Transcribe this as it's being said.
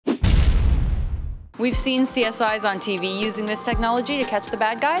We've seen CSIs on TV using this technology to catch the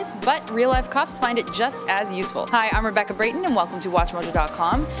bad guys, but real-life cops find it just as useful. Hi, I'm Rebecca Brayton and welcome to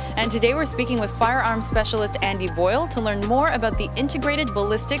WatchMojo.com. And today we're speaking with firearms specialist Andy Boyle to learn more about the integrated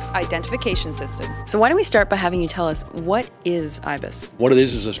ballistics identification system. So why don't we start by having you tell us, what is IBIS? What it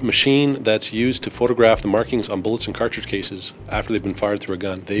is a machine that's used to photograph the markings on bullets and cartridge cases after they've been fired through a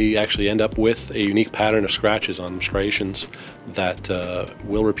gun. They actually end up with a unique pattern of scratches on them, striations that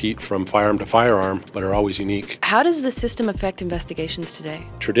will repeat from firearm to firearm, but are always unique. How does the system affect investigations today?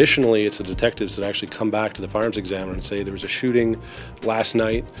 Traditionally, it's the detectives that actually come back to the firearms examiner and say, there was a shooting last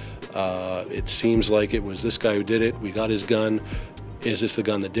night, it seems like it was this guy who did it, we got his gun, is this the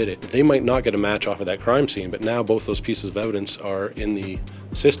gun that did it? They might not get a match off of that crime scene, but now both those pieces of evidence are in the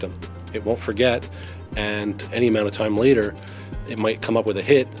system. It won't forget, and any amount of time later, it might come up with a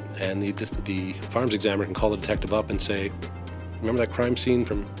hit, and the firearms examiner can call the detective up and say, remember that crime scene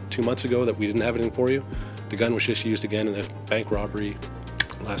from 2 months ago that we didn't have anything for you? The gun was just used again in a bank robbery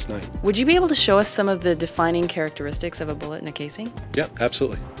last night. Would you be able to show us some of the defining characteristics of a bullet in a casing? Yeah,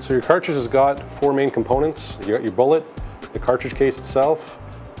 absolutely. So your cartridge has got four main components. You got your bullet, the cartridge case itself,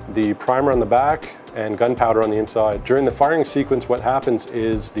 the primer on the back, and gunpowder on the inside. During the firing sequence, what happens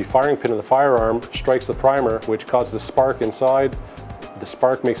is the firing pin of the firearm strikes the primer, which causes a spark inside. The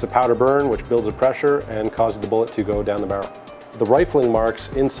spark makes the powder burn, which builds a pressure and causes the bullet to go down the barrel. The rifling marks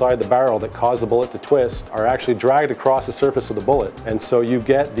inside the barrel that cause the bullet to twist are actually dragged across the surface of the bullet. And so you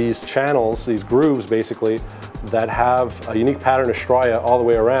get these channels, these grooves basically, that have a unique pattern of stria all the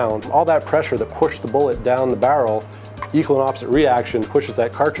way around. All that pressure that pushed the bullet down the barrel, equal and opposite reaction pushes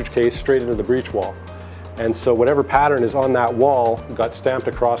that cartridge case straight into the breech wall. And so whatever pattern is on that wall got stamped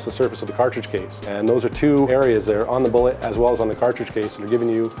across the surface of the cartridge case. And those are two areas there on the bullet as well as on the cartridge case that are giving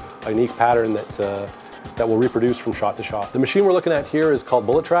you a unique pattern that will reproduce from shot to shot. The machine we're looking at here is called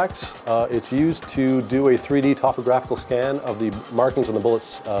Bullet Tracks. It's used to do a 3D topographical scan of the markings on the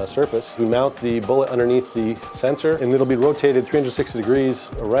bullet's surface. We mount the bullet underneath the sensor, and it'll be rotated 360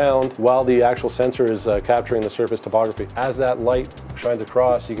 degrees around while the actual sensor is capturing the surface topography. As that light shines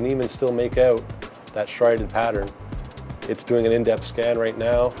across, you can even still make out that striated pattern. It's doing an in-depth scan right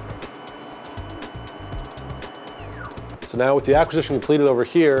now. So now with the acquisition completed over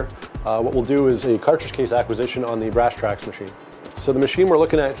here, what we'll do is a cartridge case acquisition on the Brass Tracks machine. So the machine we're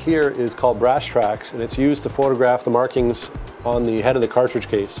looking at here is called Brass Tracks, and it's used to photograph the markings on the head of the cartridge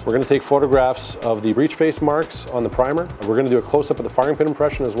case. We're going to take photographs of the breech face marks on the primer. We're going to do a close-up of the firing pin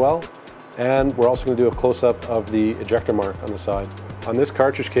impression as well, and we're also going to do a close-up of the ejector mark on the side. On this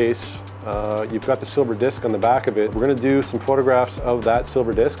cartridge case, you've got the silver disc on the back of it. We're going to do some photographs of that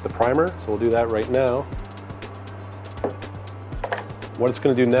silver disc, the primer, so we'll do that right now. What it's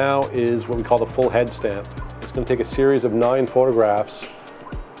going to do now is what we call the full head stamp. It's going to take a series of 9 photographs,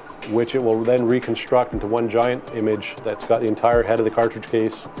 which it will then reconstruct into one giant image that's got the entire head of the cartridge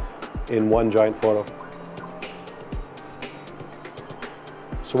case in one giant photo.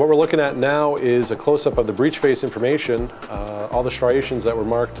 So what we're looking at now is a close-up of the breech face information. All the striations that were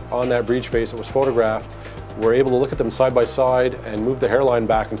marked on that breech face that was photographed, we're able to look at them side by side and move the hairline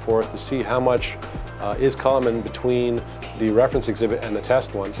back and forth to see how much is common between the reference exhibit and the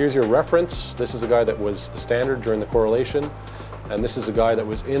test one. Here's your reference. This is the guy that was the standard during the correlation, and this is the guy that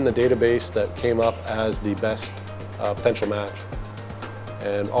was in the database that came up as the best potential match.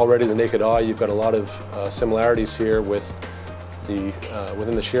 And already the naked eye, you've got a lot of similarities here with the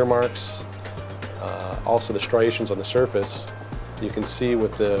within the shear marks, also the striations on the surface. You can see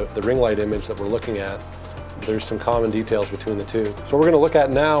with the ring light image that we're looking at, there's some common details between the two. So what we're going to look at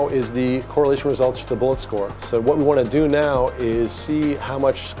now is the correlation results to the bullet score. So what we want to do now is see how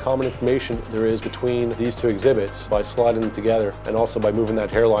much common information there is between these two exhibits by sliding them together and also by moving that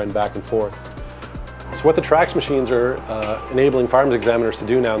hairline back and forth. So what the Tracks machines are enabling firearms examiners to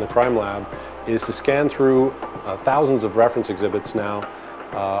do now in the crime lab is to scan through thousands of reference exhibits now,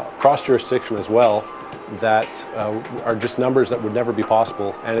 cross jurisdiction as well, that are just numbers that would never be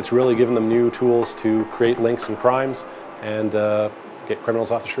possible, and it's really given them new tools to create links in crimes and get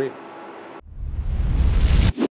criminals off the street.